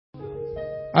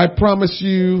I promise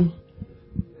you,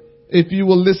 if you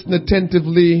will listen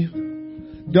attentively,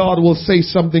 God will say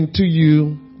something to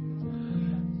you.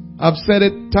 I've said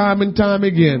it time and time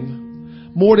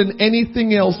again. More than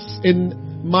anything else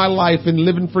in my life in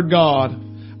living for God,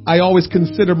 I always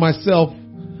consider myself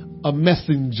a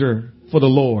messenger for the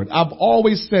Lord. I've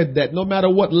always said that no matter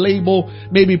what label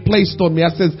may be placed on me, I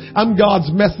says, I'm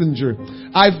God's messenger.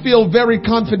 I feel very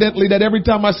confidently that every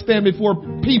time I stand before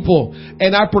people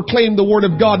and I proclaim the word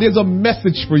of God, there's a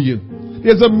message for you.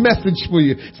 There's a message for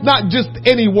you. It's not just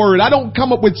any word. I don't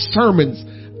come up with sermons.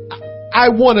 I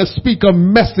want to speak a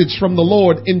message from the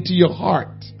Lord into your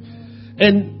heart.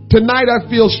 And tonight I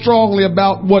feel strongly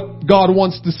about what God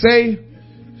wants to say.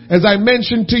 As I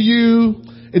mentioned to you,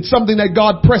 it's something that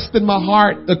God pressed in my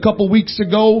heart a couple weeks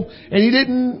ago, and He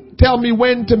didn't tell me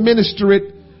when to minister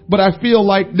it, but I feel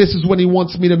like this is when He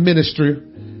wants me to minister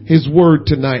His word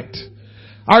tonight.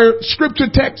 Our scripture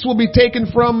text will be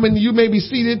taken from, and you may be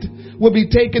seated, will be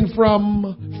taken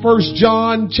from 1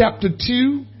 John chapter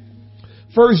 2.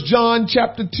 1 John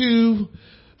chapter 2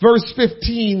 verse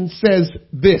 15 says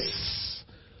this: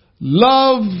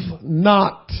 love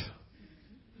not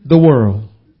the world,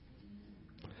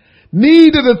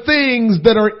 neither the things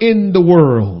that are in the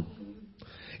world.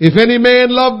 If any man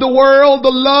love the world, the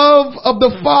love of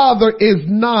the Father is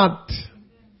not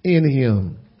in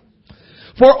him.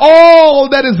 For all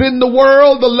that is in the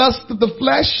world, the lust of the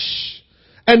flesh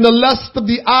and the lust of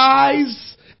the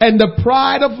eyes and the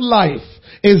pride of life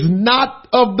is not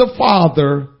of the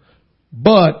Father,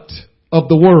 but of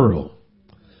the world.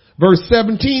 Verse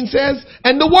 17 says,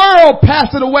 and the world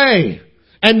passeth away,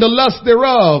 and the lust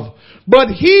thereof, but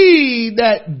he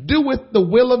that doeth the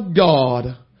will of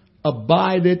God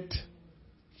abideth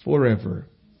forever.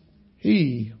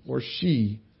 He or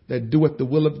she that doeth the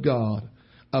will of God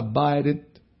abideth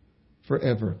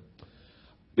forever.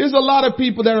 There's a lot of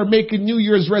people that are making New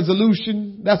Year's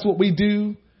resolution. That's what we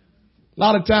do. A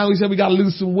lot of times we say we got to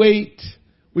lose some weight.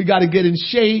 We got to get in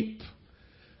shape.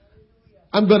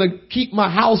 I'm going to keep my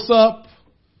house up.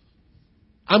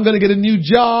 I'm going to get a new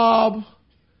job.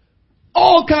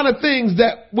 All kind of things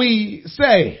that we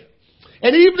say.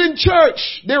 And even in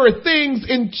church, there are things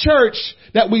in church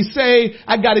that we say,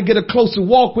 I got to get a closer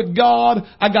walk with God.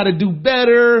 I got to do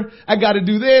better. I got to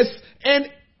do this. And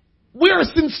we're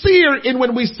sincere in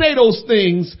when we say those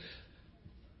things.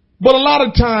 But a lot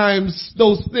of times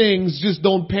those things just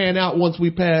don't pan out once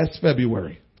we pass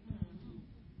February.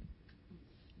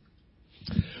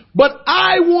 But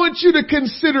I want you to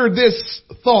consider this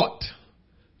thought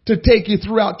to take you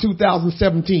throughout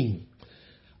 2017.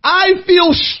 I feel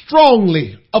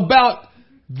strongly about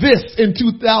this in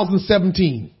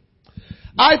 2017.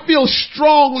 I feel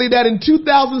strongly that in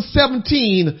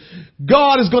 2017,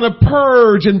 God is going to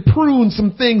purge and prune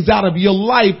some things out of your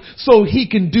life so He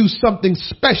can do something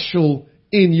special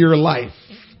in your life.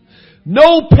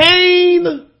 No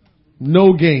pain,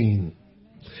 no gain.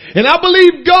 And I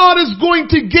believe God is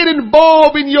going to get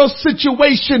involved in your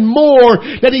situation more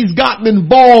than He's gotten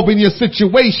involved in your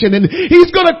situation. And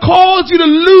He's going to cause you to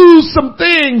lose some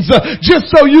things just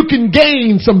so you can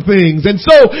gain some things. And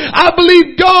so I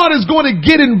believe God is going to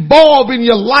get involved in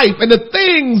your life, and the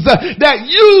things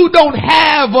that you don't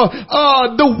have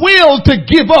the will to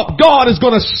give up, God is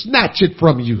going to snatch it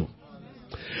from you.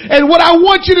 And what I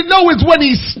want you to know is when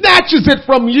He snatches it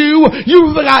from you,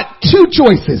 you've got two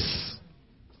choices.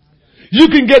 You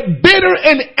can get bitter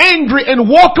and angry and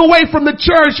walk away from the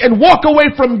church and walk away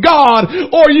from God.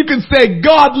 Or you can say,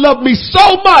 God loved me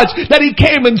so much that He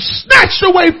came and snatched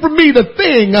away from me the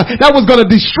thing that was going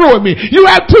to destroy me. You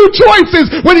have two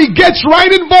choices when He gets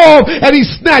right involved and He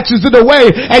snatches it away,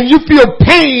 and you feel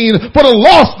pain for the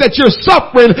loss that you're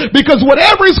suffering, because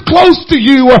whatever is close to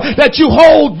you, that you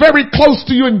hold very close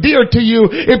to you and dear to you,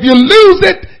 if you lose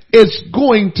it, it's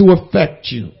going to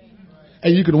affect you.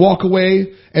 And you can walk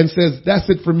away and says, that's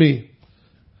it for me.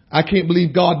 I can't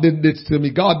believe God did this to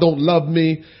me. God don't love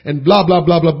me, and blah, blah,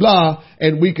 blah, blah, blah.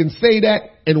 And we can say that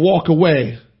and walk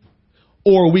away.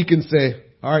 Or we can say,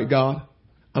 all right, God,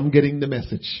 I'm getting the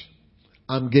message.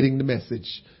 I'm getting the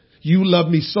message. You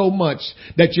love me so much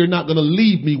that you're not going to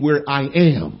leave me where I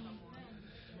am.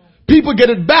 People get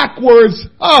it backwards.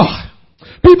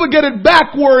 People get it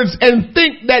backwards and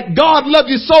think that God loves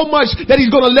you so much that He's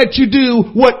going to let you do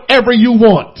whatever you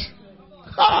want.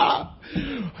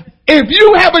 If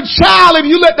you have a child and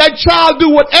you let that child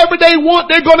do whatever they want,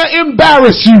 they're going to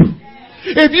embarrass you.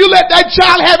 If you let that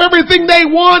child have everything they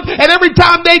want and every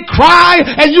time they cry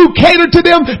and you cater to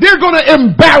them, they're going to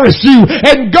embarrass you.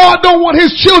 And God don't want his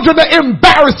children to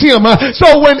embarrass him.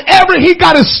 So whenever he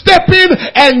got to step in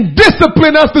and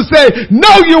discipline us to say,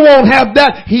 no, you won't have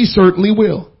that, he certainly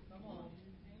will.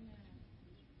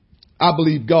 I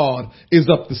believe God is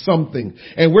up to something.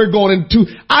 And we're going into,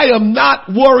 I am not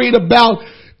worried about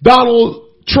Donald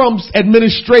Trump's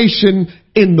administration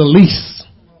in the least.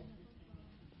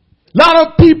 A lot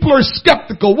of people are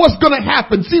skeptical. What's going to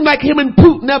happen? Seems like him and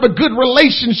Putin have a good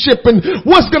relationship, and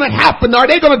what's going to happen? Are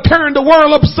they going to turn the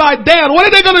world upside down? What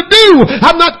are they going to do?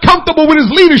 I'm not comfortable with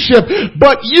his leadership,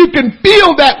 but you can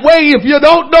feel that way if you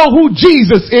don't know who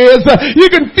Jesus is. You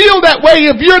can feel that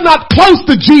way if you're not close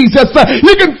to Jesus.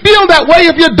 You can feel that way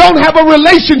if you don't have a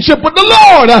relationship with the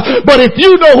Lord. But if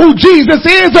you know who Jesus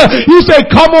is, you say,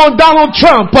 come on Donald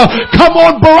Trump, come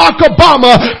on Barack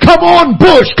Obama, come on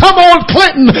Bush, come on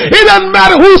Clinton. It doesn't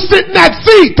matter who's sitting in that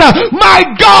seat. My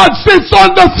God sits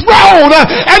on the throne,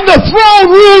 and the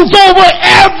throne rules over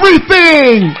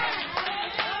everything.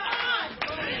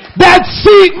 That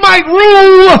seat might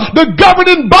rule the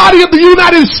governing body of the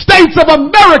United States of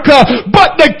America,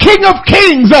 but the King of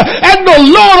Kings and the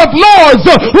Lord of Lords,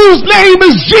 whose name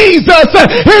is Jesus,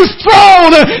 his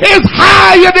throne is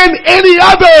higher than any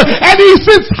other, and he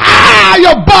sits high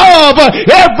above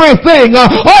everything,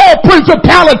 all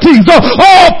principalities,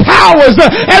 all powers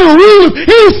and rulers.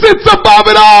 He sits above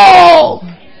it all.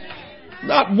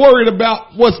 Not worried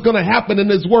about what's going to happen in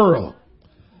this world.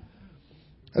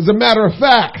 As a matter of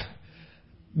fact,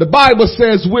 the Bible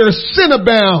says where sin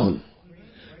abound,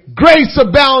 grace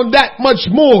abound that much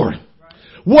more.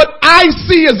 What I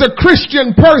see as a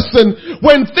Christian person,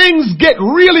 when things get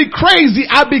really crazy,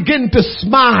 I begin to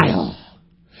smile.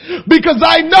 Because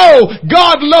I know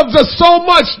God loves us so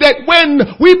much that when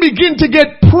we begin to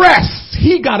get pressed,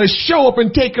 he got to show up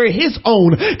and take care of his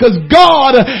own. Because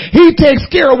God, he takes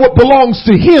care of what belongs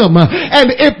to him. And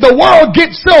if the world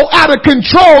gets so out of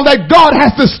control that God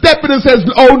has to step in and says,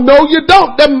 oh no you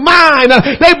don't, they're mine,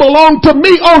 they belong to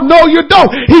me, oh no you don't,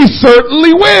 he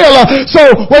certainly will.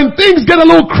 So when things get a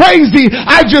little crazy,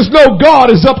 I just know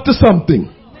God is up to something.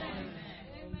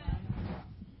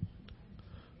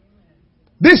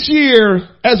 This year,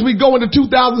 as we go into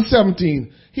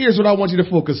 2017, here's what I want you to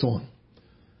focus on.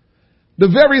 The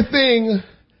very thing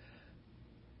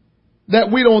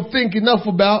that we don't think enough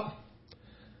about,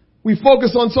 we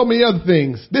focus on so many other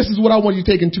things. This is what I want you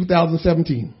to take in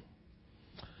 2017.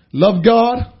 Love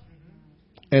God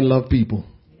and love people.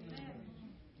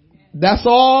 That's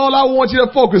all I want you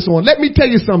to focus on. Let me tell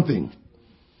you something.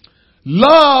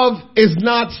 Love is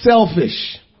not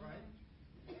selfish.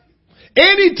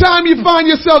 Anytime you find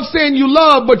yourself saying you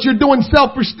love, but you're doing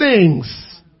selfish things,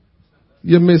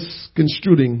 you're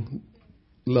misconstruing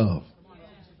love.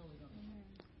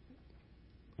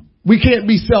 We can't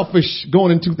be selfish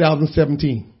going in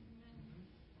 2017.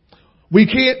 We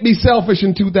can't be selfish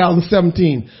in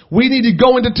 2017. We need to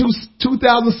go into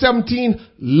 2017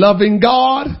 loving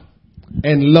God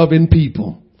and loving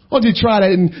people. Why don't you try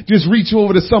that and just reach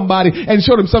over to somebody and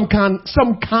show them some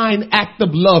kind act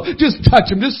of love. Just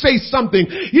touch them. Just say something.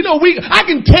 You know, I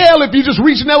can tell if you're just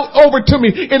reaching out over to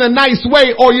me in a nice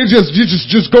way or you're just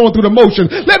going through the motion.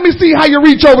 Let me see how you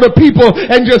reach over to people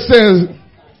and just says,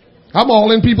 I'm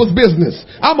all in people's business.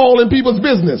 I'm all in people's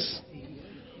business.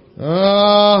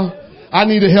 I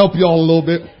need to help y'all a little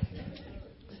bit.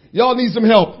 Y'all need some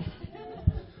help.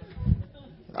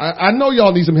 I know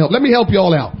y'all need some help. Let me help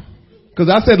y'all out. Because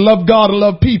I said love God and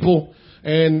love people.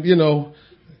 And, you know,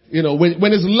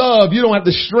 when it's love, you don't have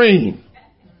to strain.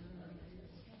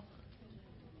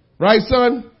 Right,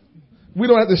 son? We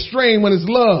don't have to strain when it's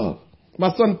love.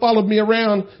 My son followed me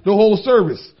around the whole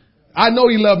service. I know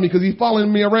he loved me because he's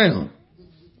following me around.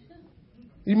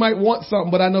 He might want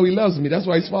something, but I know he loves me. That's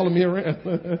why he's following me around.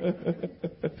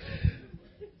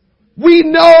 We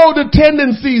know the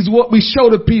tendencies, what we show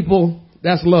to people,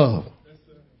 that's love.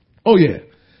 Oh yeah.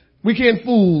 We can't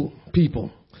fool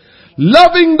people.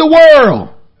 Loving the world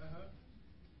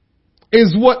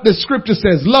is what the scripture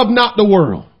says. Love not the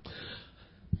world.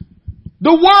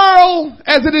 The world,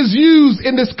 as it is used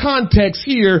in this context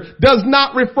here, does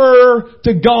not refer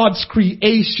to God's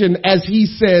creation as he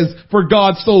says, for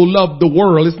God so loved the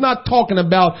world. It's not talking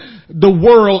about the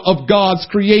world of God's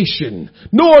creation.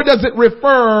 Nor does it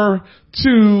refer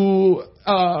to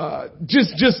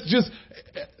just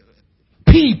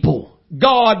people.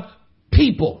 God,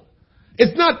 people.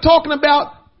 It's not talking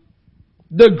about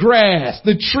the grass,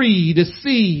 the tree, the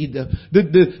seed,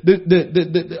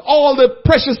 all the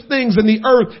precious things in the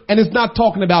earth. And it's not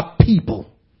talking about people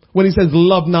when he says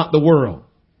love not the world.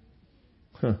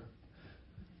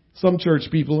 Some church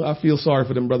people, I feel sorry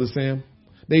for them, Brother Sam.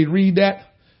 They read that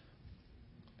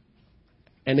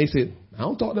and they said, I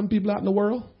don't talk to them people out in the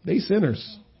world. They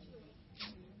sinners.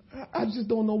 I just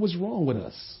don't know what's wrong with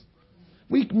us.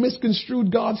 We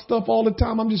misconstrued God's stuff all the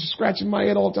time. I'm just scratching my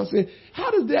head all the time. I say,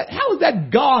 how is that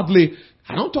godly?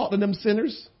 I don't talk to them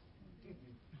sinners.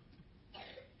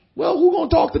 Well, who's going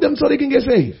to talk to them so they can get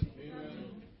saved?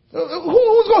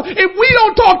 Who's going? If we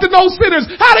don't talk to those sinners,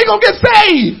 how they going to get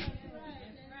saved?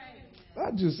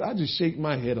 I just shake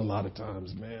my head a lot of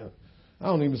times, man. I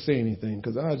don't even say anything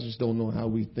because I just don't know how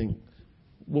we think,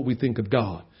 what we think of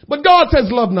God. But God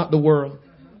says, love not the world,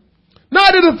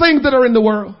 neither the things that are in the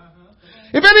world.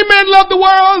 If any man love the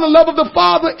world, the love of the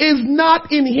Father is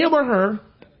not in him or her.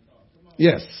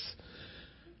 Yes.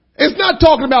 It's not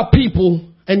talking about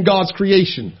people and God's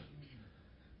creation.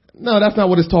 No, that's not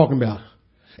what it's talking about.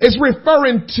 It's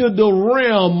referring to the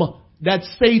realm that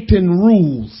Satan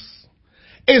rules.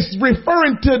 It's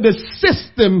referring to the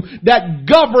system that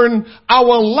govern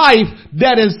our life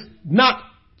that is not,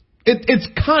 it's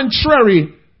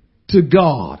contrary to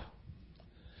God.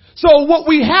 So what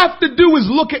we have to do is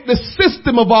look at the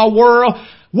system of our world,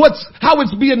 how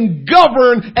it's being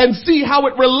governed, and see how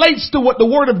it relates to what the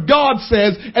Word of God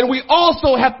says. And we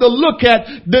also have to look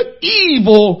at the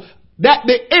evil that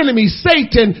the enemy,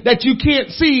 Satan, that you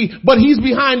can't see, but he's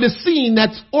behind the scene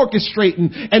that's orchestrating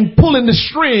and pulling the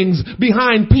strings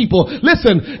behind people.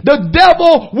 Listen, the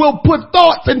devil will put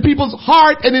thoughts in people's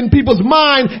heart and in people's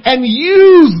mind and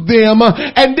use them,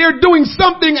 and they're doing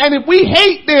something, and if we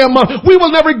hate them, we will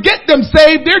never get them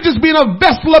saved. They're just being a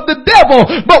vessel of the devil.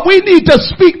 But we need to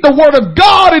speak the Word of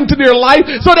God into their life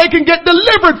so they can get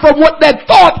delivered from what that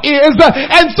thought is,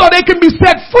 and so they can be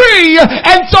set free,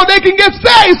 and so they can get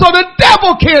saved, so the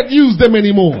devil can't use them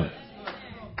anymore.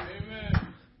 Amen.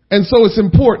 And so it's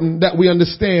important that we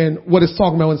understand what it's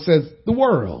talking about when it says the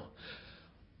world.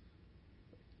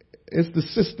 It's the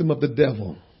system of the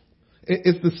devil.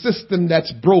 It's the system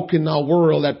that's broken our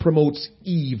world that promotes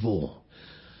evil.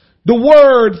 The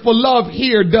word for love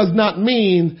here does not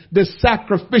mean the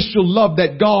sacrificial love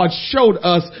that God showed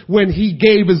us when he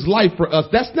gave his life for us.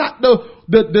 That's not the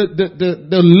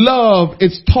love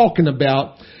it's talking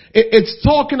about. It's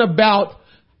talking about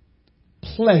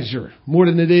pleasure more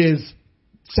than it is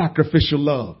sacrificial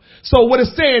love. So what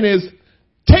it's saying is,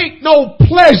 take no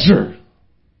pleasure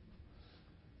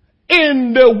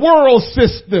in the world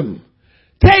system.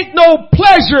 Take no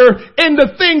pleasure in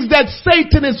the things that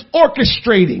Satan is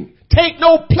orchestrating. Take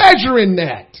no pleasure in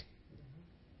that.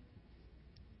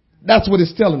 That's what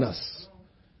it's telling us.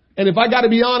 And if I got to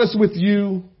be honest with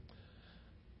you,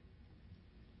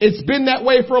 it's been that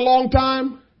way for a long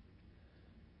time.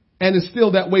 And it's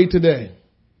still that way today.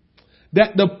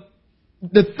 That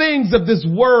the things of this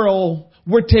world,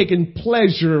 we're taking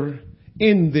pleasure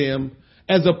in them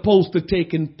as opposed to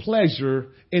taking pleasure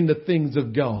in the things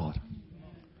of God.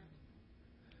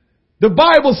 The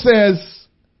Bible says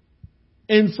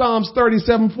in Psalms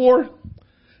 37:4,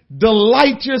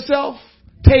 delight yourself,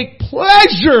 take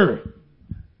pleasure,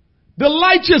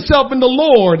 delight yourself in the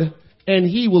Lord, and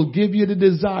he will give you the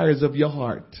desires of your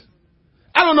heart.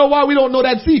 I don't know why we don't know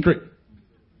that secret.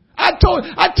 I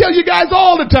tell you guys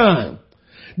all the time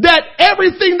that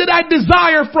everything that I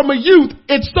desire from a youth,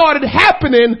 it started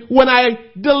happening when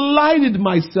I delighted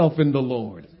myself in the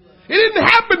Lord. It didn't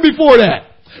happen before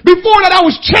that. Before that, I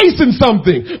was chasing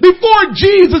something. Before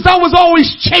Jesus, I was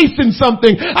always chasing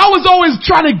something. I was always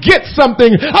trying to get something.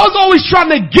 I was always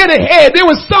trying to get ahead. There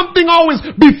was something always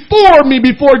before me,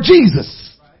 before Jesus.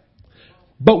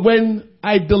 But when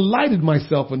I delighted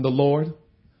myself in the Lord,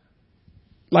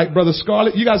 like Brother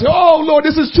Scarlett, you guys say, oh Lord,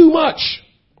 this is too much.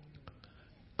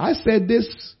 I said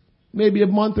this maybe a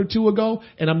month or two ago,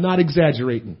 and I'm not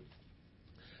exaggerating.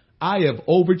 I have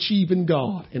overachieved in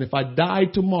God. And if I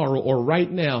died tomorrow or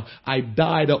right now, I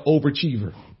died an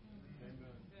overachiever.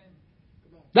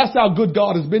 That's how good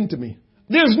God has been to me.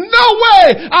 There's no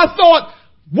way I thought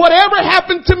whatever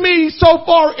happened to me so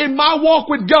far in my walk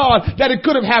with God that it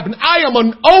could have happened. I am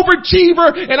an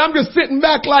overachiever, and I'm just sitting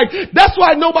back like, that's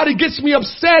why nobody gets me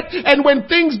upset. And when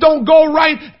things don't go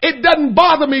right, it doesn't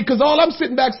bother me because all I'm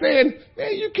sitting back saying,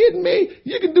 man, you kidding me?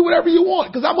 You can do whatever you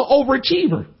want because I'm an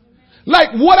overachiever.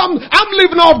 Like what I'm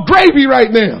living off gravy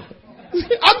right now.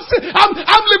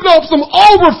 I'm living off some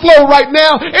overflow right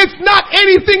now. It's not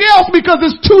anything else because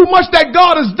it's too much that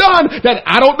God has done that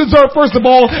I don't deserve, first of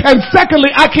all. And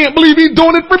secondly, I can't believe he's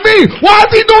doing it for me. Why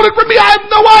is he doing it for me? I have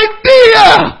no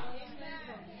idea.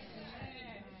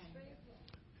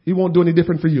 He won't do any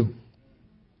different for you.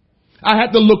 I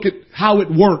had to look at how it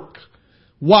worked,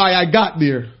 why I got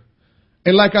there.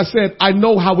 And like I said, I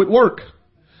know how it worked.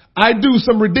 I do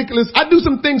some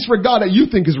things for God that you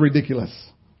think is ridiculous.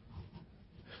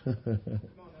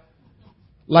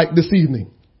 Like this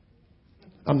evening.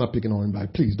 I'm not picking on anybody.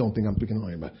 Please don't think I'm picking on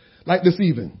anybody. Like this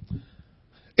evening.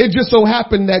 It just so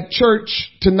happened that church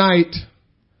tonight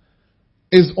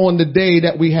is on the day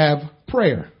that we have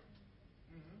prayer.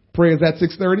 Prayer is at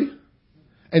 6:30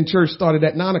 and church started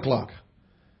at 9:00.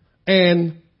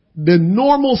 And the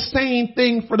normal sane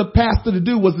thing for the pastor to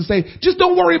do was to say, just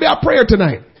don't worry about prayer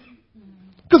tonight.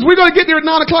 Because we're going to get there at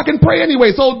 9:00 and pray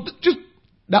anyway. So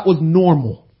that was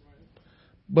normal.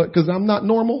 But because I'm not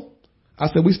normal, I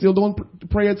said, we still doing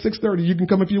prayer at 6:30. You can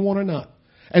come if you want or not.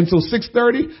 And so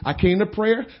 6:30, I came to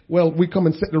prayer. Well, we come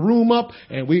and set the room up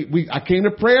and I came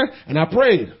to prayer and I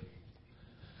prayed.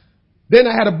 Then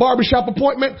I had a barbershop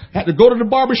appointment, had to go to the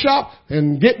barbershop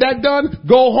and get that done,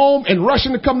 go home and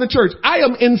rushing to come to church. I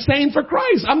am insane for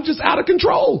Christ. I'm just out of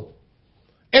control.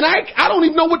 And I don't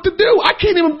even know what to do. I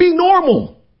can't even be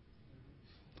normal.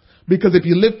 Because if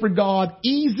you live for God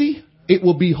easy, it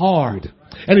will be hard.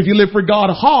 And if you live for God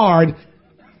hard,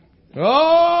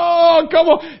 oh, come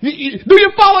on. Do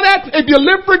you follow that? If you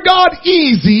live for God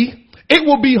easy, it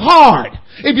will be hard.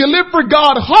 If you live for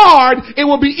God hard, it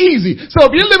will be easy. So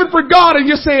if you're living for God and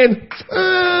you're saying,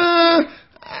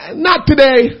 not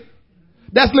today,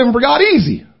 that's living for God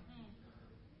easy.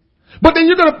 But then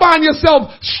you're going to find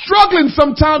yourself struggling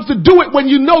sometimes to do it when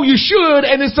you know you should.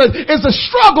 And it's a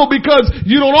struggle because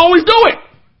you don't always do it.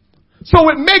 So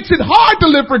it makes it hard to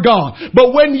live for God.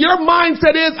 But when your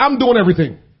mindset is, I'm doing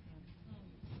everything.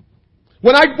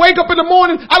 When I wake up in the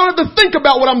morning, I don't have to think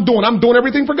about what I'm doing. I'm doing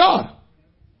everything for God.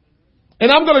 And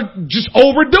I'm going to just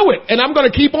overdo it. And I'm going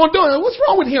to keep on doing it. What's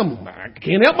wrong with him? I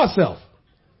can't help myself.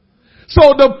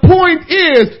 So the point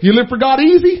is, you live for God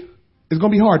easy, it's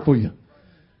going to be hard for you.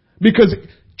 Because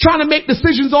trying to make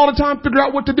decisions all the time, figure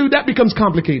out what to do, that becomes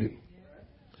complicated.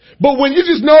 But when you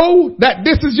just know that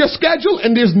this is your schedule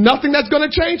and there's nothing that's going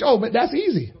to change, oh, but that's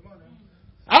easy.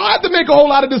 I don't have to make a whole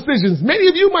lot of decisions. Many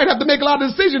of you might have to make a lot of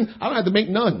decisions. I don't have to make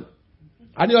none.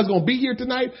 I knew I was going to be here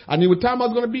tonight. I knew what time I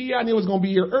was going to be here. I knew I was going to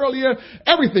be here earlier.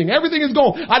 Everything is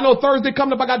going. I know Thursday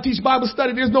coming up, I got to teach Bible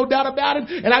study. There's no doubt about it.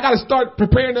 And I got to start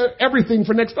preparing everything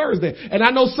for next Thursday. And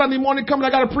I know Sunday morning coming,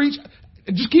 I got to preach.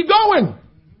 Just keep going.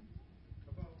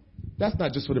 That's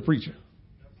not just for the preacher.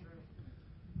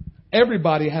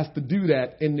 Everybody has to do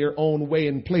that in their own way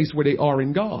and place where they are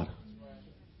in God.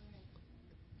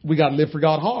 We got to live for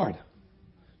God hard.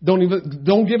 Don't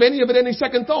give any of it any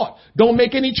second thought. Don't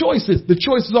make any choices. The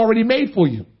choice is already made for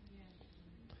you.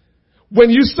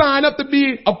 When you sign up to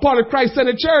be a part of Christ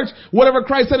Centered Church, whatever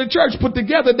Christ Centered Church put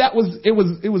together,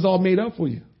 it was all made up for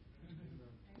you.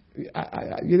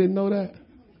 You didn't know that?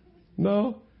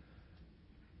 No?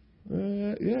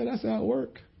 Yeah, that's how it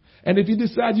works. And if you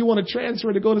decide you want to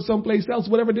transfer to go to someplace else,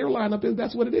 whatever their lineup is,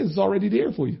 that's what it is. It's already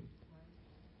there for you.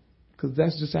 Because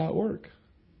that's just how it works.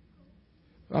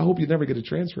 I hope you never get a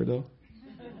transfer, though.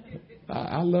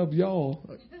 I love y'all.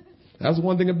 That's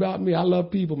one thing about me. I love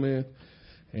people, man.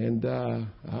 And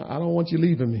I don't want you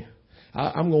leaving me.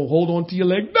 I'm going to hold on to your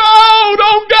leg. No,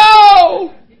 don't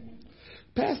go.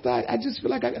 Pastor, I just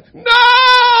feel like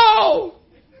no,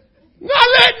 not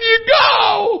letting you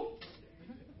go.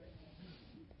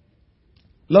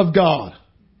 Love God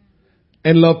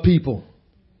and love people.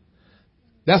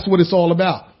 That's what it's all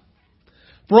about.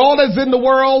 For all that's in the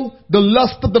world, the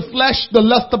lust of the flesh, the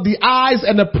lust of the eyes,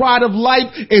 and the pride of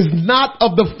life is not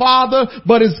of the Father,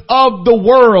 but is of the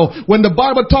world. When the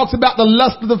Bible talks about the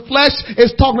lust of the flesh,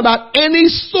 it's talking about any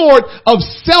sort of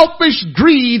selfish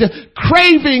greed,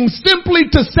 craving simply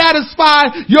to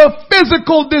satisfy your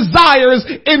physical desires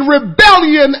in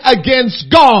rebellion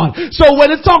against God. So when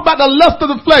it's talking about the lust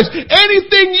of the flesh,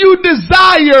 anything you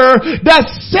desire that's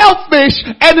selfish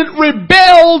and it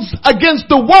rebels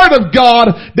against the Word of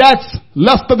God, that's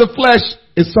lust of the flesh,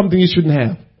 is something you shouldn't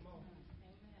have.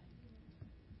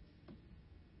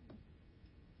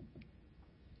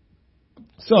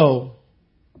 So,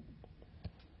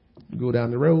 go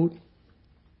down the road,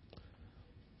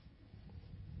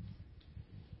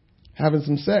 having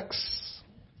some sex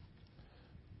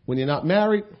when you're not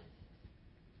married,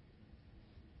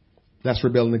 that's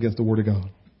rebelling against the Word of God.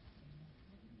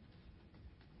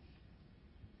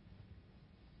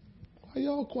 Why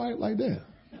y'all quiet like that?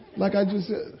 Like I just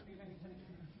said.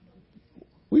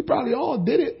 We probably all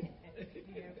did it.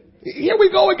 Here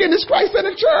we go again. This Christ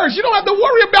Centered Church. You don't have to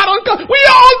worry about it. We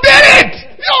all did it.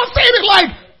 You all saying it like,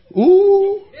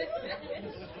 ooh.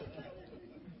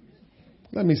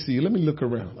 Let me see. Let me look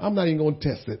around. I'm not even going to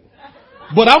test it.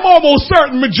 But I'm almost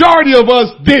certain majority of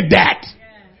us did that.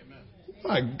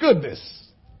 My goodness.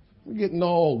 We're getting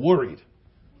all worried.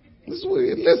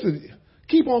 Listen,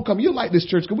 keep on coming. You like this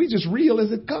church because we just real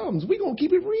as it comes. We're going to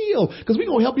keep it real because we're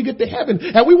going to help you get to heaven.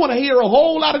 And we want to hear a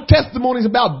whole lot of testimonies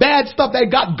about bad stuff that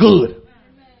got good.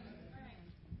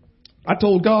 I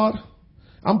told God,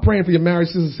 I'm praying for your marriage,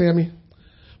 Sister Sammy,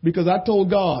 because I told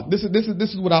God, this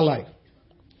is what I like.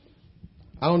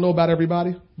 I don't know about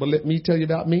everybody, but let me tell you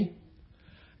about me.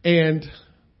 And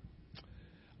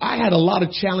I had a lot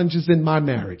of challenges in my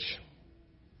marriage.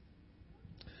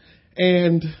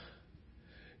 And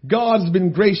God's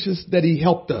been gracious that he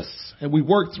helped us. And we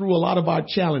worked through a lot of our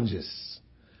challenges.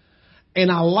 And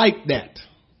I like that.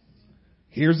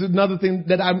 Here's another thing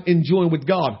that I'm enjoying with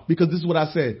God, because this is what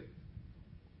I said.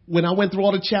 When I went through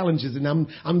all the challenges and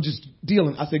I'm just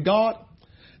dealing, I said, God,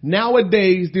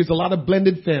 nowadays there's a lot of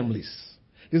blended families.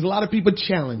 There's a lot of people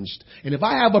challenged. And if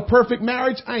I have a perfect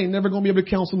marriage, I ain't never going to be able to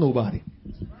counsel nobody.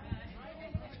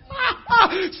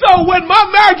 So when my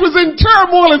marriage was in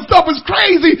turmoil and stuff was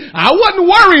crazy, I wasn't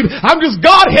worried. I'm just,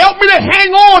 God, help me to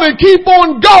hang on and keep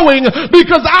on going,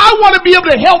 because I want to be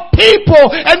able to help people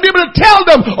and be able to tell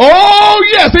them, oh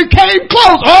yes, it came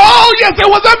close. Oh yes, it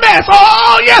was a mess.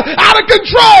 Oh yes, out of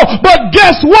control. But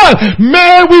guess what?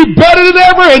 Man, we better than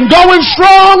ever and going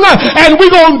strong, and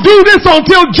we're going to do this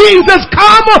until Jesus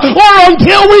come or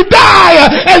until we die.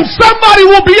 And somebody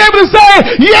will be able to say,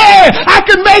 yeah, I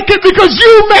can make it because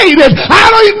you made it. I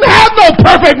don't even have no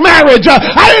perfect marriage.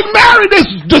 I didn't marry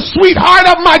the sweetheart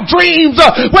of my dreams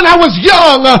when I was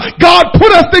young. God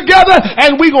put us together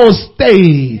and we're going to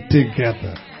stay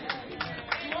together.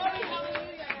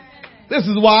 This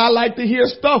is why I like to hear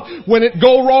stuff when it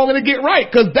go wrong and it get right,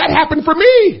 because that happened for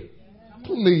me.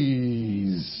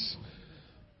 Please.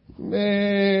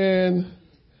 Man.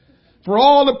 For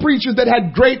all the preachers that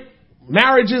had great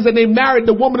marriages and they married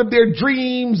the woman of their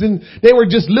dreams and they were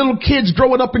just little kids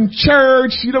growing up in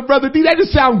church. You know, Brother D, that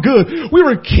just sound good. We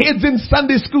were kids in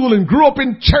Sunday school and grew up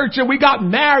in church and we got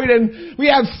married and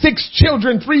we have 6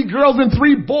 children, 3 girls and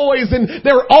 3 boys, and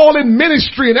they were all in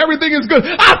ministry and everything is good.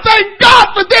 I thank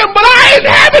God for them, but I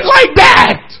didn't have it like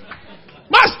that.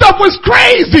 My stuff was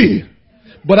crazy.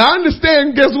 But I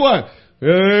understand, guess what?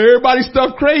 Everybody's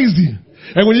stuff crazy.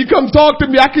 And when you come talk to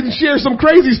me, I can share some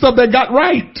crazy stuff that got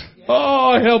right.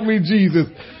 Oh, help me, Jesus.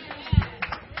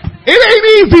 It ain't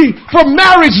easy for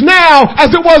marriage now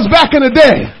as it was back in the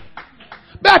day.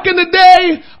 Back in the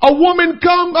day, a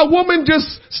woman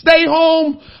just stay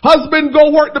home, husband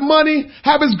go work the money,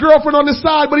 have his girlfriend on the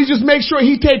side, but he just makes sure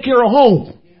he take care of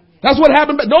home. That's what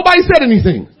happened. Nobody said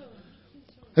anything.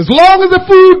 As long as the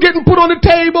food getting put on the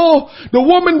table, the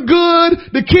woman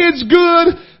good, the kids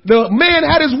good, the man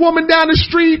had his woman down the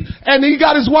street and he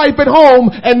got his wife at home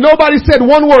and nobody said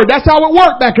one word. That's how it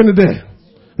worked back in the day.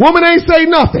 Woman ain't say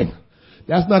nothing.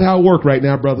 That's not how it work right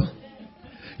now, brother.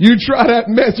 You try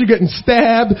that mess, you're getting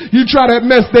stabbed. You try that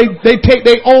mess, they take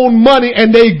their own money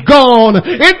and they gone.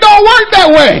 It don't work that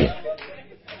way.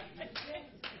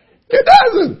 It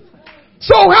doesn't.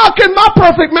 So how can my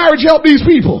perfect marriage help these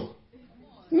people?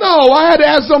 No, I had to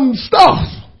have some stuff.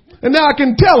 And now I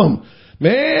can tell them,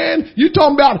 man, you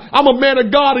talking about I'm a man of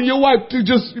God and your wife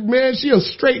she'll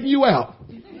straighten you out.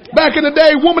 Back in the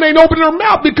day, woman ain't opening her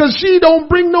mouth because she don't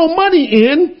bring no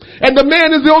money in. And the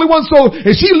man is the only one. So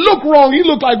if she look wrong, he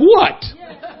look like what?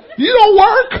 You don't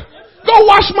work? Go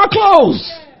wash my clothes.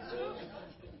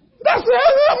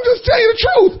 I'm just telling you the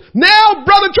truth. Now,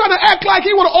 brother trying to act like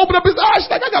he want to open up his eyes.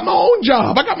 Like, I got my own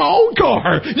job. I got my own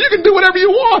car. You can do whatever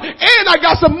you want. And I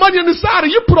got some money on the side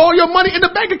and you put all your money in the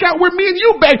bank account where me and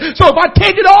you bank. So if I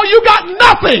take it all, you got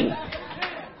nothing.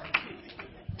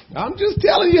 I'm just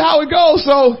telling you how it goes.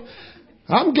 So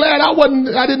I'm glad I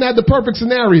didn't have the perfect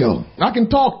scenario. I can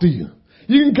talk to you.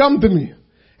 You can come to me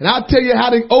and I'll tell you how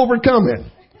to overcome it.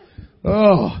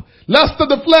 Oh, lust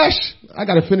of the flesh. I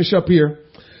got to finish up here.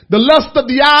 The lust of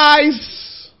the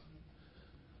eyes.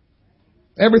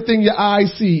 Everything your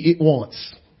eyes see, it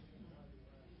wants.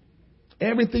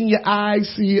 Everything your eyes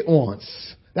see, it wants.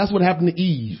 That's what happened to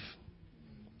Eve.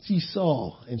 She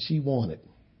saw and she wanted.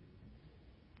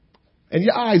 And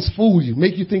your eyes fool you,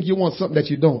 make you think you want something that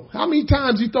you don't. How many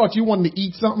times you thought you wanted to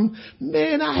eat something?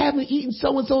 Man, I haven't eaten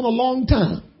so-and-so in a long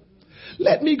time.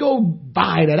 Let me go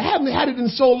buy that. I haven't had it in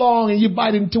so long, and you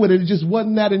bite into it and it just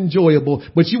wasn't that enjoyable,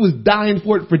 but you was dying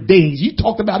for it for days. You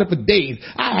talked about it for days.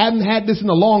 I haven't had this in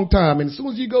a long time. And as soon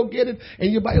as you go get it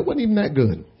and you buy it, it wasn't even that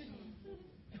good.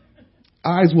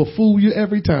 Eyes will fool you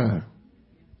every time.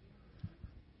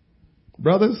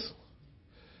 Brothers,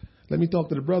 let me talk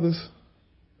to the brothers,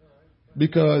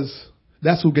 because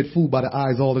that's who get fooled by the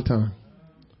eyes all the time.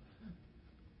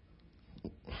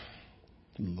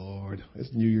 Lord, it's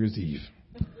New Year's Eve.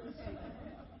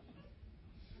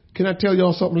 Can I tell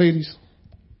y'all something, ladies?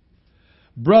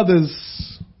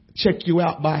 Brothers check you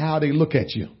out by how they look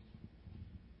at you.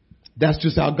 That's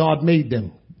just how God made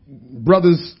them.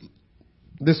 Brothers,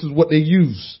 this is what they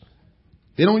use.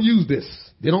 They don't use this.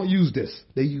 They don't use this.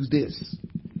 They use this.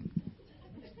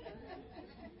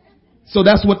 So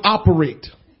that's what operate.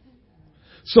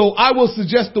 So I will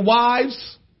suggest the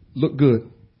wives, look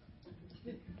good.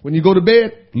 When you go to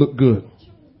bed, look good.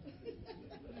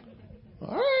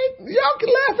 All right. Y'all can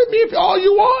laugh at me if all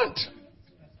you want.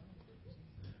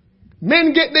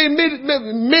 Men get their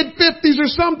mid-50s or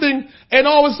something, and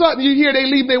all of a sudden you hear they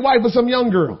leave their wife with some young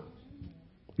girl.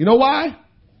 You know why?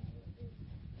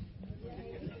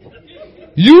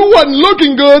 You wasn't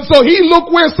looking good, so he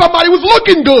looked where somebody was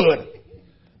looking good.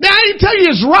 Now I ain't telling you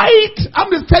it's right.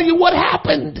 I'm just telling you what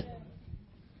happened.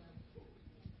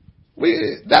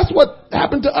 That's what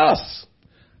happened to us.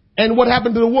 And what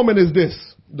happened to the woman is this,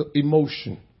 the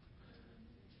emotion.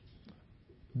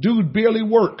 Dude barely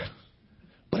work,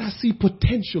 but I see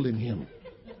potential in him.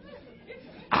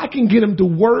 I can get him to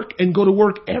work and go to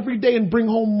work every day and bring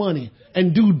home money,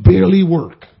 and dude barely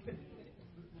work.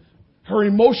 Her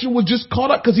emotion was just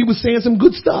caught up because he was saying some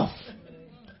good stuff.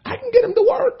 I can get him to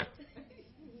work.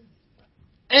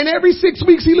 And every 6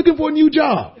 weeks he's looking for a new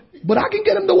job, but I can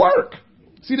get him to work.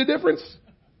 See the difference?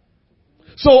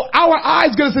 So our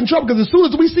eyes get us in trouble because as soon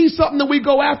as we see something that we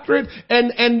go after it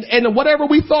and whatever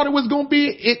we thought it was going to be,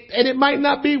 it might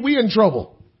not be, we in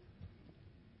trouble.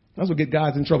 That's what get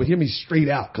guys in trouble. Hear me straight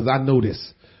out because I know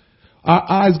this. Our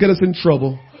eyes get us in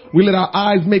trouble. We let our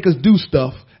eyes make us do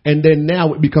stuff. And then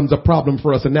now it becomes a problem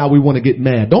for us. And now we want to get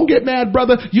mad. Don't get mad,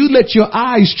 brother. You let your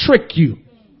eyes trick you.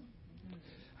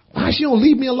 Why she don't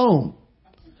leave me alone?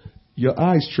 Your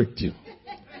eyes tricked you.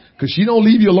 Because she don't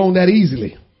leave you alone that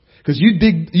easily. Because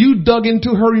you dug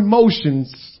into her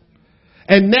emotions.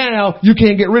 And now you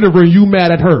can't get rid of her. You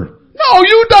mad at her. No,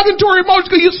 you dug into her emotions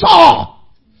because you saw.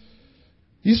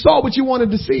 You saw what you wanted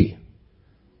to see.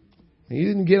 And you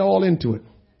didn't get all into it.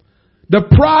 The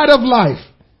pride of life.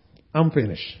 I'm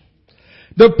finished.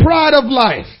 The pride of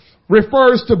life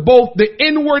refers to both the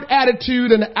inward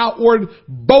attitude and the outward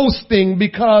boasting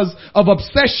because of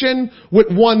obsession with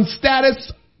one's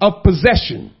status of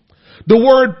possession. The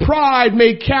word pride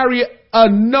may carry a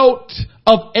note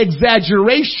of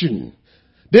exaggeration.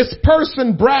 This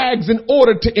person brags in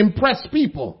order to impress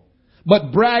people,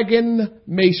 but bragging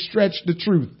may stretch the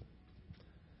truth.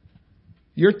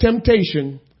 Your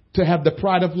temptation to have the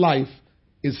pride of life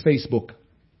is Facebook.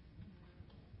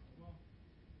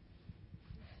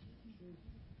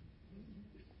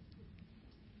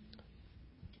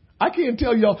 I can't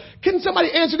tell y'all. Can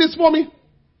somebody answer this for me?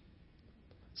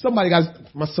 Somebody, guys,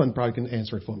 my son probably can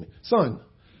answer it for me. Son,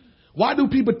 why do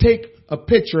people take a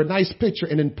picture, a nice picture,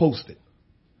 and then post it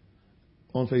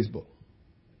on Facebook?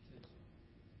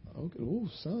 Okay, oh,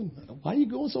 son, why are you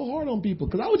going so hard on people?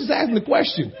 Because I was just asking the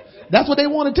question. That's what they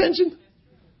want attention?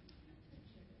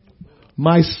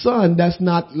 My son, that's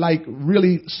not like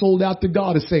really sold out to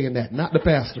God is saying that, not the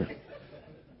pastor.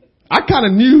 I kind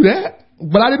of knew that.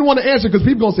 But I didn't want to answer because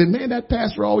people going to say, man, that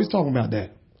pastor always talking about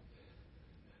that.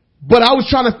 But I was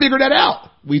trying to figure that out.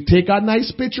 We take our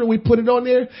nice picture and we put it on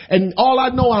there. And all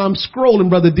I know, I'm scrolling,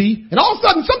 Brother D. And all of a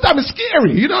sudden, sometimes it's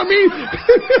scary. You know what I mean?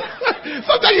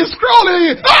 Sometimes you're scrolling and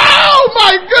you're, oh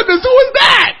my goodness, who is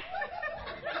that?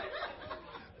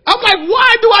 I'm like, why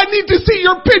do I need to see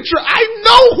your picture? I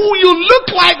know who you look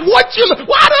like, what you look.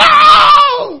 What?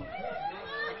 Oh!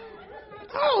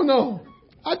 I don't know.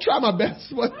 I try my best.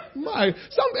 Tell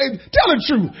the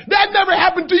truth. That never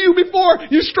happened to you before.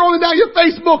 You're scrolling down your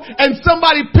Facebook and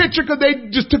somebody picture because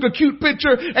they just took a cute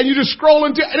picture and you just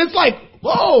scrolling to, and it's like,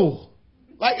 whoa.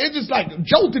 Like, it just like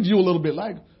jolted you a little bit.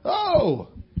 Like, oh.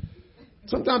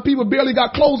 Sometimes people barely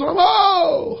got clothes on.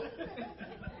 Oh.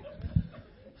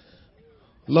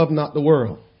 Love not the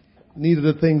world, neither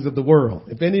the things of the world.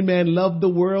 If any man love the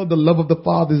world, the love of the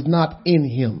Father is not in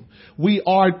him. We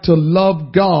are to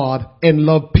love God and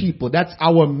love people. That's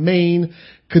our main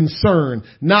concern,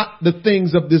 not the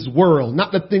things of this world,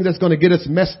 not the thing that's going to get us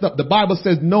messed up. The Bible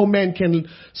says no man can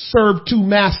serve two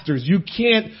masters. You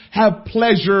can't have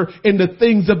pleasure in the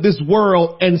things of this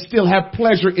world and still have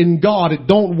pleasure in God. It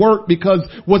don't work because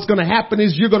what's going to happen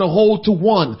is you're going to hold to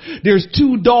one. There's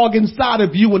two dogs inside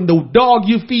of you and the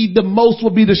dog you feed the most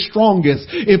will be the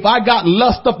strongest. If I got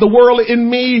lust of the world in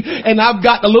me and I've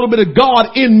got a little bit of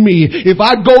God in me, if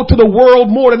I go to the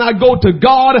world more than I go to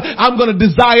God, I'm going to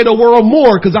desire the world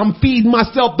more. Because I'm feeding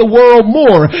myself the world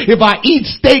more. If I eat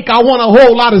steak, I want a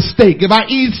whole lot of steak. If I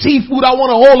eat seafood, I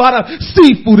want a whole lot of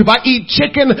seafood. If I eat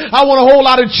chicken, I want a whole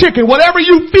lot of chicken. Whatever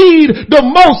you feed the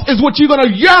most is what you're going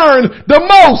to yearn the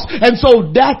most. And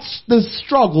so that's the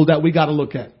struggle that we got to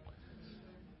look at.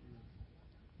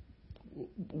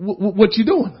 what you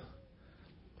doing?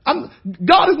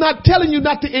 God is not telling you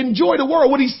not to enjoy the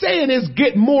world. What he's saying is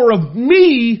get more of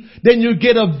me than you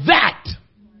get of that.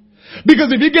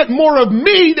 Because if you get more of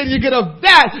me than you get of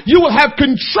that, you will have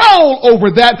control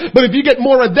over that. But if you get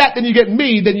more of that than you get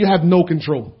me, then you have no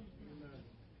control.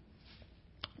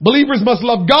 Believers must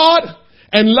love God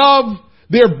and love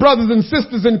their brothers and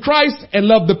sisters in Christ and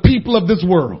love the people of this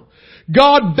world.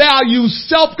 God values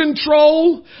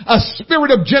self-control, a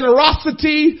spirit of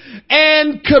generosity,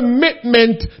 and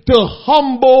commitment to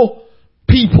humble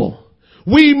people.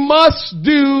 We must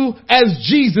do as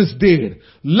Jesus did.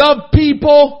 Love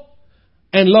people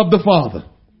and love the Father.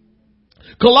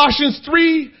 Colossians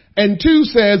 3:2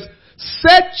 says,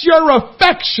 set your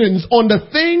affections on the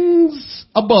things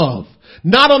above,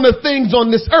 not on the things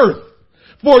on this earth.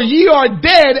 For ye are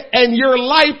dead and your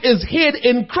life is hid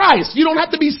in Christ. You don't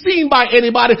have to be seen by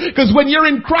anybody, because when you're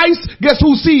in Christ, guess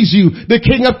who sees you? The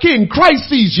King of Kings. Christ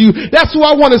sees you. That's who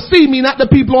I want to see me, not the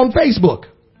people on Facebook.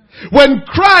 When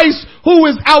Christ, who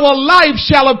is our life,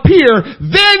 shall appear,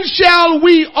 then shall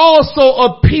we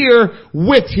also appear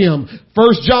with him. 1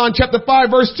 John chapter 5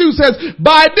 verse 2 says,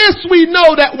 by this we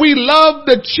know that we love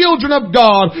the children of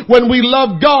God when we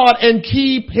love God and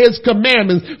keep his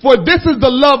commandments. For this is the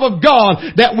love of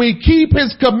God, that we keep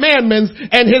his commandments,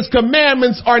 and his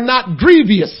commandments are not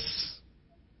grievous.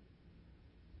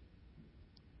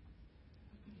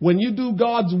 When you do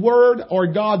God's word or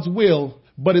God's will,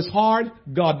 but it's hard,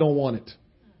 God don't want it.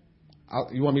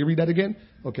 You want me to read that again?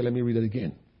 Okay, let me read it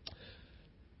again.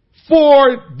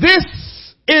 For this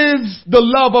is the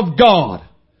love of God,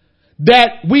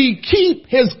 that we keep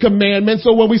his commandments.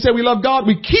 So when we say we love God,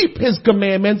 we keep his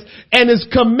commandments, and his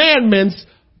commandments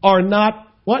are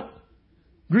not what?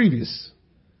 Grievous.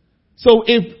 So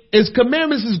if his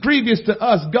commandments is grievous to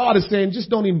us, God is saying,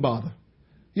 just don't even bother.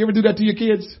 You ever do that to your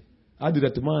kids? I do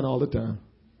that to mine all the time.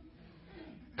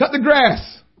 Cut the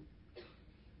grass.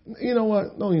 You know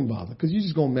what? Don't even bother, because you're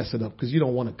just going to mess it up because you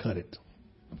don't want to cut it.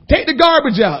 Take the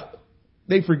garbage out.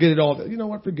 They forget it all. You know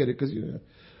what? Forget it, because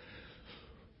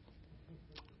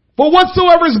For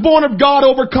whatsoever is born of God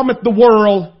overcometh the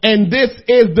world, and this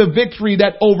is the victory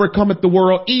that overcometh the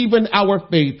world, even our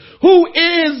faith. Who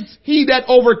is he that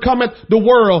overcometh the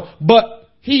world but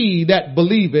he that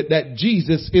believeth that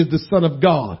Jesus is the Son of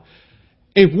God?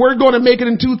 If we're going to make it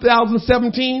in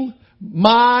 2017,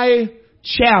 my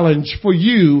challenge for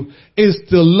you is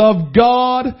to love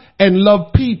God and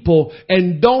love people,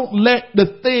 and don't let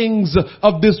the things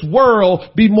of this world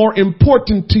be more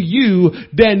important to you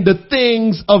than the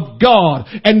things of God.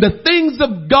 And the things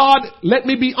of God, let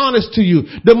me be honest to you,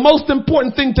 the most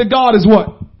important thing to God is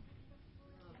what?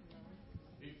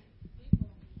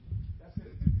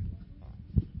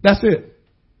 That's it.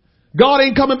 God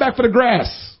ain't coming back for the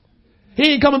grass.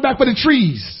 He ain't coming back for the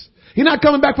trees. He's not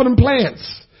coming back for them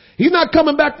plants. He's not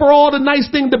coming back for all the nice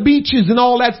things, the beaches and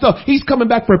all that stuff. He's coming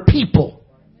back for people.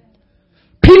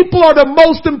 People are the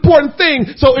most important thing.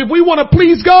 So if we want to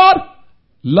please God,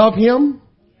 love him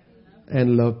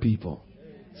and love people.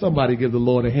 Somebody give the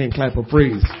Lord a hand clap of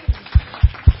praise.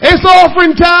 It's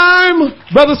offering time.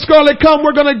 Brother Scarlett, come.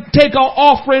 We're going to take our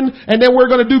offering and then we're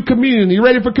going to do communion. You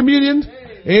ready for communion?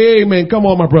 Amen. Come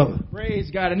on, my brother. Praise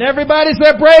God. And everybody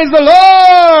say, praise the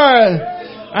Lord.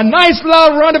 A nice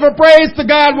loud round of praise to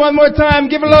God one more time.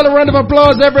 Give a little round of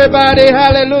applause, everybody.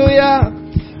 Hallelujah.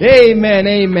 Amen.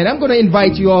 Amen. I'm going to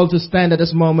invite you all to stand at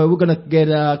this moment. We're going to get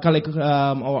collect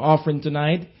our offering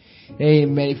tonight.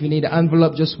 Amen. If you need an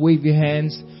envelope, just wave your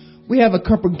hands. We have a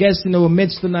couple guests in our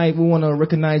midst tonight. We want to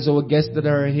recognize our guests that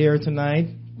are here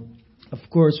tonight. Of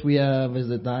course, we have, is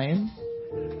it Diane?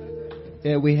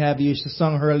 Yeah, we have you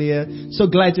sung earlier. So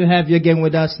glad to have you again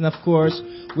with us. And of course,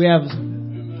 we have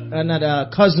another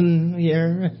cousin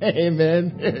here.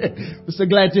 Amen. We're so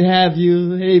glad to have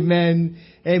you. Amen.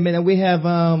 Amen. And we have,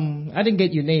 I didn't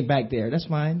get your name back there. That's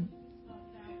fine.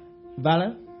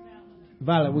 Vala?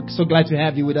 Vala, we're so glad to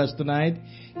have you with us tonight.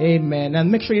 Amen.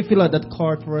 And make sure you fill out that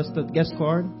card for us, that guest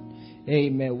card.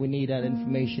 Amen. We need that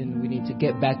information. We need to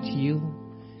get back to you.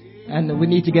 And we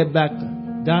need to get back,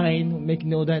 Dine, make you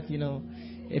know that,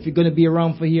 if you're going to be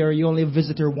around for here, you only a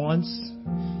visitor once.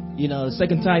 The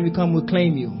second time you come, we'll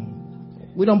claim you.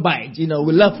 We don't bite, we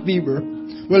love people.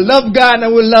 We love God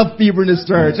and we love people in this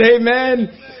church. Amen.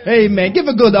 Amen. Give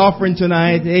a good offering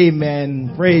tonight.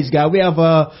 Amen. Praise God. We have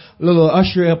a little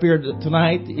usher up here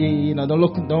tonight.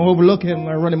 Don't overlook him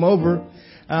or run him over.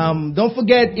 Don't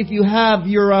forget, if you have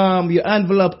your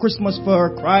envelope, Christmas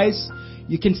for Christ,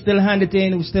 you can still hand it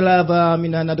in. We still have,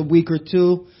 another week or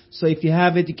two. So if you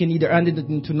have it, you can either hand it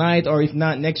in tonight or if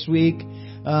not, next week.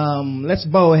 Let's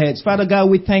bow our heads. Father God,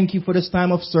 we thank you for this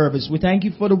time of service. We thank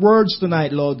you for the words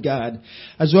tonight, Lord God.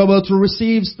 As we're about to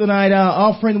receive tonight our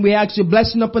offering, we ask your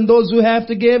blessing upon those who have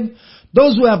to give.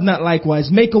 Those who have not likewise,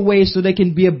 make a way so they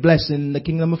can be a blessing in the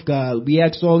kingdom of God. We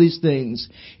ask all these things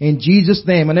in Jesus'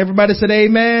 name. And everybody said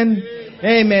amen.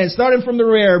 Amen. Starting from the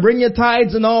rear, bring your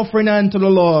tithes and offering unto the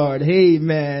Lord.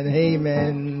 Amen.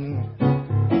 Amen.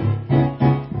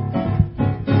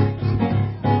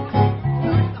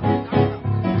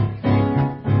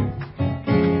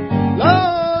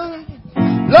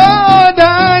 Lord,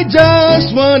 I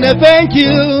just want to thank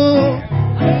you.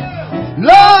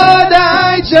 Lord,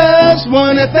 I just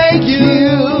want to thank you.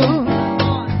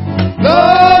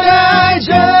 Lord, I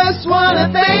just want to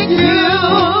thank you.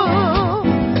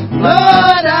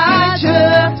 Lord, I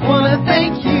just want to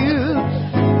thank you.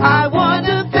 I want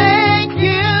to thank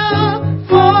you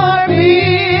for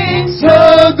being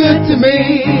so good to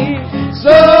me.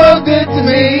 So good to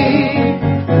me.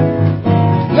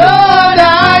 Lord,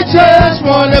 I just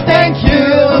want to thank you.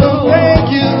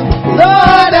 Thank you.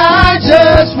 Lord, I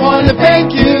just want to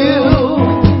thank you.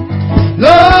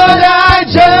 Lord, I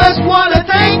just want to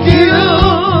thank you.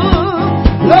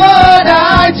 Lord,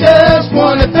 I just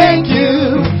want to thank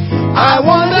you. I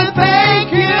want to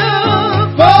thank you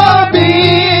for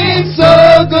being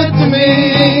so good to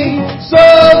me. So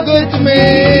good to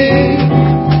me.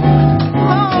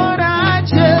 Lord, I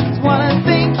just want to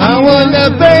thank you. I want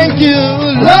to thank you.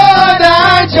 Lord,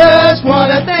 I just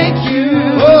want to thank you.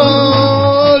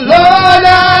 Oh, Lord,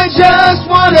 I just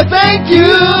want to thank you.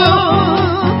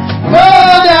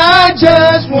 Lord, I just